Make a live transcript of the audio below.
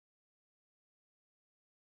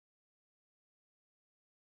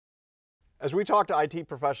As we talk to IT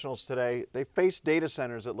professionals today, they face data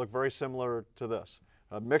centers that look very similar to this.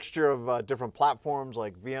 A mixture of different platforms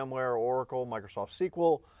like VMware, Oracle, Microsoft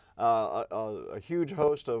SQL, a huge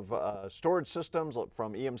host of storage systems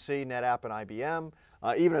from EMC, NetApp, and IBM.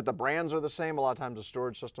 Even if the brands are the same, a lot of times the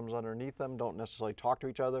storage systems underneath them don't necessarily talk to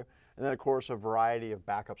each other. And then, of course, a variety of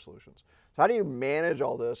backup solutions. So how do you manage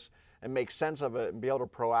all this and make sense of it and be able to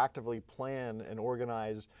proactively plan and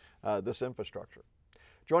organize this infrastructure?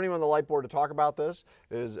 Joining me on the LightBoard to talk about this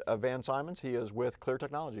is Van Symons. He is with Clear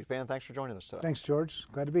Technology. Van, thanks for joining us today. Thanks, George.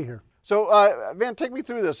 Glad to be here. So, Van, take me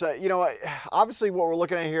through this. Obviously what we're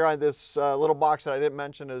looking at here on this little box that I didn't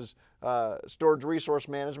mention is storage resource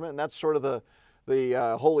management, and that's sort of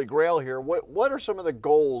the holy grail here. What are some of the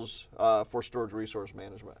goals for storage resource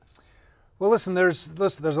management? Well, listen, there's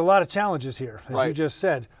a lot of challenges here, as Right. you just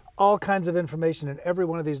said. All kinds of information in every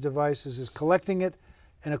one of these devices is collecting it,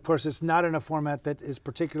 and of course it's not in a format that is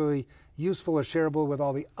particularly useful or shareable with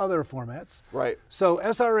all the other formats. Right. So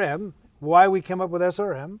SRM, why we came up with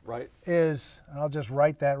SRM, Right. is, and I'll just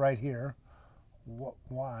write that right here,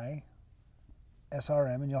 why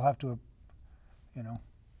SRM, and you'll have to,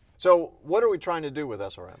 So what are we trying to do with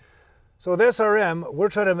SRM? So with SRM, we're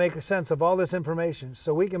trying to make a sense of all this information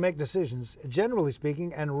so we can make decisions, generally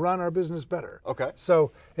speaking, and run our business better. Okay.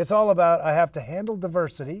 So it's all about, I have to handle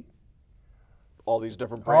diversity, All these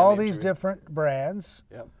different brand all names these you- different brands.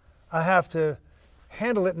 Yep. I have to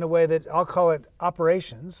handle it in a way that I'll call it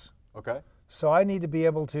operations. Okay. So I need to be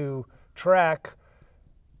able to track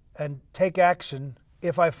and take action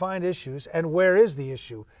if I find issues, and where is the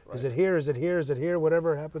issue? Right. Is it here, is it here, is it here,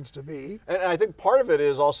 whatever it happens to be. And I think part of it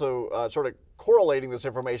is also sort of correlating this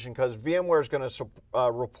information, because VMware is going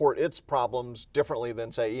to report its problems differently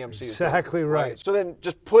than, say, EMC. Exactly right. So then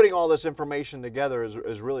just putting all this information together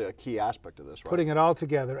is really a key aspect of this, right? Putting it all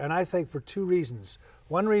together, and I think for two reasons.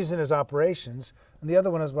 One reason is operations, and the other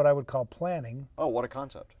one is what I would call planning. Oh, what a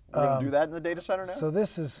concept. We're going to do that in the data center now? So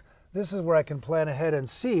this is where I can plan ahead and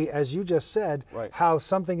see, as you just said, Right. how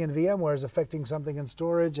something in VMware is affecting something in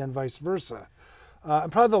storage and vice versa.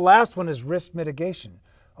 And probably the last one is risk mitigation.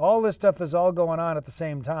 All this stuff is all going on at the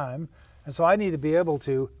same time, and so I need to be able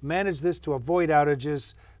to manage this to avoid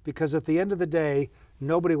outages, because at the end of the day,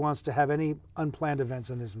 nobody wants to have any unplanned events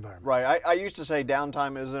in this environment. Right. I used to say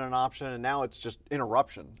downtime isn't an option, and now it's just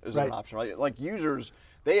interruption isn't Right. an option. Right? Like users,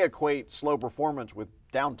 they equate slow performance with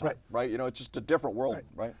downtime, right? It's just a different world,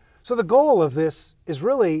 right? So the goal of this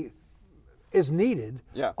is needed.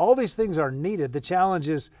 Yeah. All these things are needed. The challenge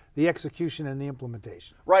is the execution and the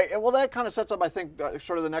implementation. Right, and well, that kind of sets up, I think,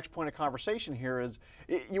 sort of the next point of conversation here is,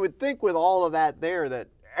 you would think with all of that there that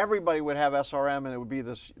everybody would have SRM and it would be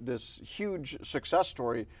this huge success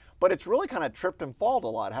story, but it's really kind of tripped and fallen a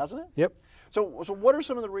lot, hasn't it? Yep. So what are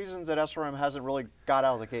some of the reasons that SRM hasn't really got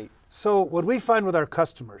out of the gate? So what we find with our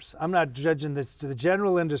customers, I'm not judging this to the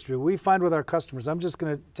general industry, we find with our customers, I'm just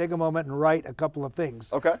going to take a moment and write a couple of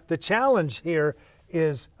things. Okay. The challenge here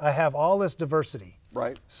is I have all this diversity.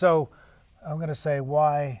 Right. So I'm going to say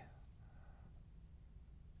why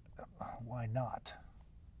not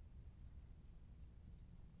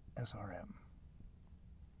SRM?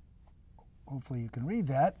 Hopefully you can read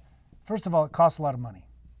that. First of all, it costs a lot of money.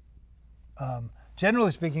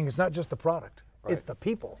 Generally speaking, it's not just the product, it's the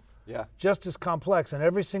people. Yeah. Just as complex, and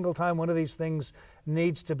every single time one of these things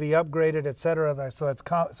needs to be upgraded, et cetera, so it's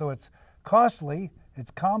costly, it's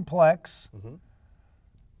complex,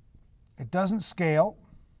 it doesn't scale,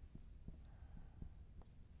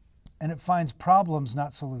 and it finds problems,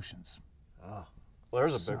 not solutions. Well,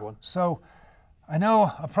 there's a big one. So I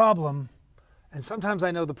know a problem, and sometimes I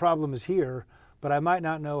know the problem is here, but I might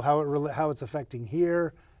not know how it's affecting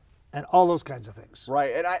here, and all those kinds of things.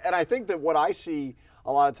 Right, and I think that what I see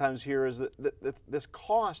a lot of times here is that this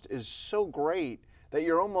cost is so great that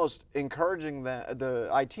you're almost encouraging the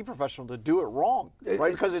IT professional to do it wrong,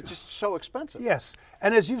 right? Because it's just so expensive. Yes,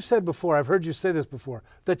 and as you've said before, I've heard you say this before,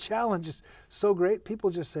 the challenge is so great, people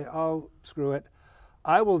just say, oh, screw it.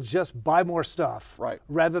 I will just buy more stuff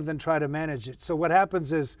rather than try to manage it. So what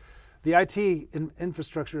happens is the IT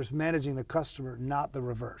infrastructure is managing the customer, not the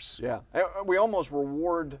reverse. Yeah, and we almost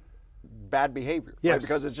reward bad behavior, yes. Right?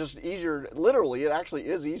 Because it's just easier, literally, it actually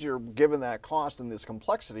is easier given that cost and this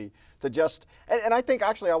complexity to just, and I think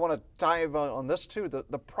actually I want to dive on this too,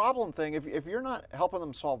 the problem thing, if you're not helping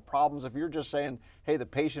them solve problems, if you're just saying, hey, the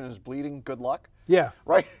patient is bleeding, good luck. Yeah.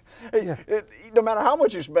 Right? Yeah. No matter how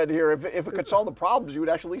much you spend here, if it could solve the problems, you would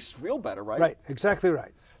actually feel better, right? Right, exactly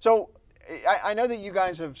right. So I know that you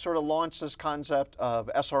guys have sort of launched this concept of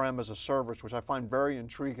SRM as a service, which I find very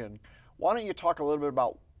intriguing. Why don't you talk a little bit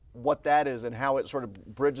about what that is and how it sort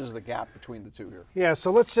of bridges the gap between the two here. Yeah,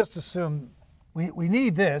 so let's just assume we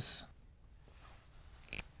need this.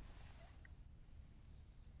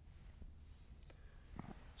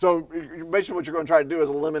 So basically what you're going to try to do is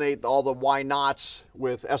eliminate all the why nots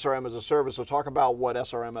with SRM as a service. So talk about what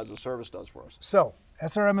SRM as a service does for us. So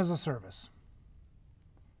SRM as a service.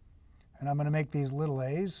 And I'm going to make these little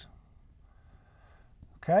a's.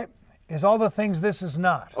 Okay, is all the things this is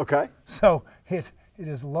not. Okay. So it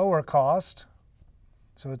is lower cost.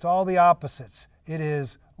 So it's all the opposites. It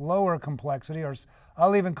is lower complexity, or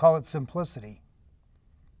I'll even call it simplicity.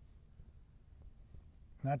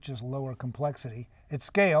 Not just lower complexity. It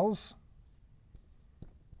scales,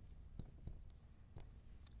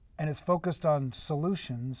 and it's focused on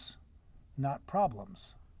solutions, not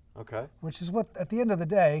problems. Okay. Which is what, at the end of the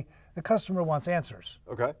day, the customer wants answers.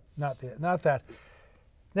 Okay. Not that.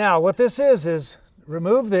 Now, what this is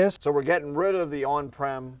remove this. So we're getting rid of the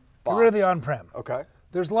on-prem box. Get rid of the on-prem. Okay.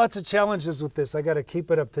 There's lots of challenges with this. I got to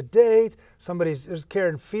keep it up to date. There's care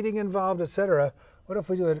and feeding involved, etc. What if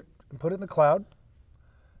we do it and put it in the cloud?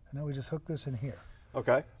 And then we just hook this in here.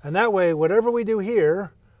 Okay. And that way, whatever we do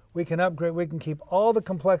here, we can upgrade, we can keep all the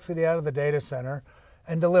complexity out of the data center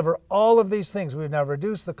and deliver all of these things. We've now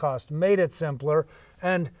reduced the cost, made it simpler,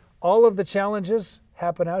 and all of the challenges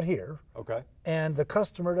happen out here. Okay. And the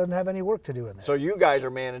customer doesn't have any work to do in there. So you guys are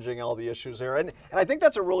managing all the issues there. And I think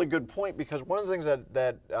that's a really good point, because one of the things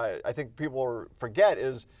that I think people forget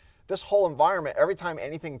is this whole environment, every time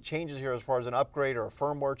anything changes here as far as an upgrade or a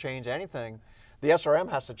firmware change, anything, the SRM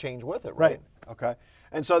has to change with it, right? Okay.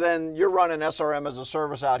 And so then you're running SRM as a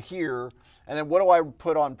service out here, and then what do I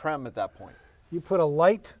put on-prem at that point? You put a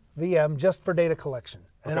light VM just for data collection.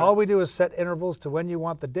 And all we do is set intervals to when you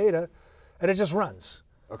want the data, and it just runs.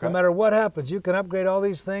 Okay. No matter what happens, you can upgrade all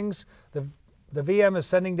these things. The VM is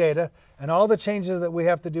sending data, and all the changes that we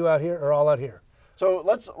have to do out here are all out here. So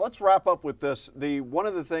let's wrap up with this. One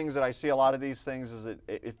of the things that I see a lot of these things is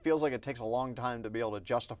it feels like it takes a long time to be able to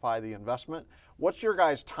justify the investment. What's your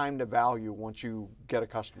guys' time to value once you get a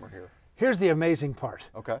customer here? Here's the amazing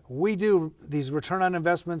part. Okay. We do these return on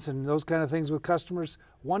investments and those kind of things with customers.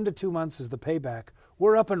 1 to 2 months is the payback.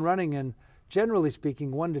 We're up and running in, generally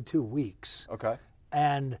speaking, 1 to 2 weeks. Okay.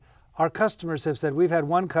 And our customers have said, we've had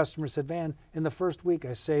one customer said, Van, in the first week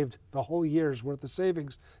I saved the whole year's worth of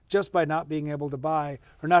savings just by not being able to buy,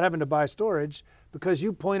 or not having to buy storage, because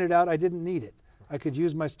you pointed out I didn't need it. I could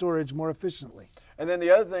use my storage more efficiently. And then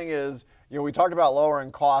the other thing is, we talked about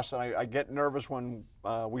lowering costs, and I get nervous when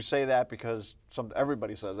we say that, because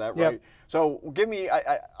everybody says that, right? Yep. So give me,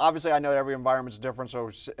 obviously I know every environment's different, so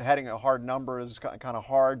heading a hard number is kind of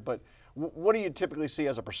hard, but what do you typically see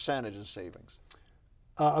as a percentage of savings?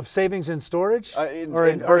 Of savings in storage, or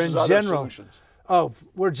in general? Solutions? Oh,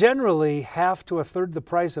 we're generally half to a third the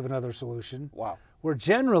price of another solution. Wow. We're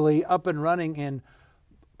generally up and running in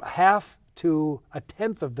half to a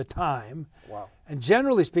tenth of the time. Wow. And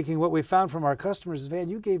generally speaking, what we found from our customers is, Van,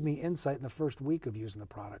 you gave me insight in the first week of using the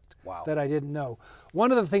product that I didn't know.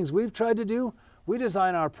 One of the things we've tried to do, we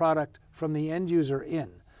design our product from the end user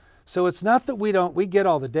in. So it's not that we get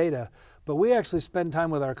all the data, but we actually spend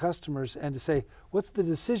time with our customers and to say, what's the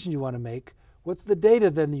decision you want to make? What's the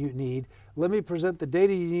data then that you need? Let me present the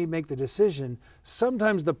data you need to make the decision.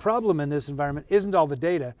 Sometimes the problem in this environment isn't all the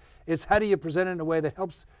data, it's how do you present it in a way that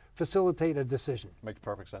helps facilitate a decision. Makes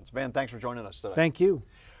perfect sense. Van, thanks for joining us today. Thank you.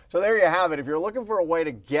 So there you have it. If you're looking for a way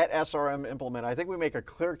to get SRM implemented, I think we make a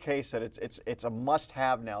clear case that it's a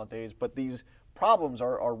must-have nowadays, but these problems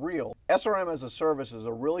are real. SRM as a service is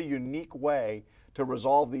a really unique way to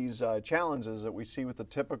resolve these challenges that we see with the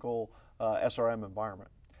typical SRM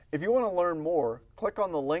environment. If you want to learn more, click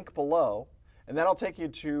on the link below, and that'll take you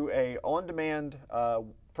to a on-demand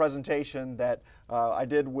presentation that I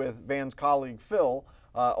did with Van's colleague Phil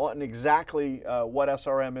on exactly what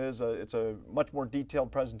SRM is. It's a much more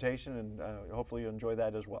detailed presentation, and hopefully you enjoy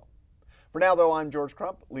that as well. For now, though, I'm George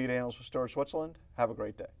Crump, lead analyst with Storage Switzerland. Have a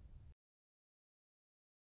great day.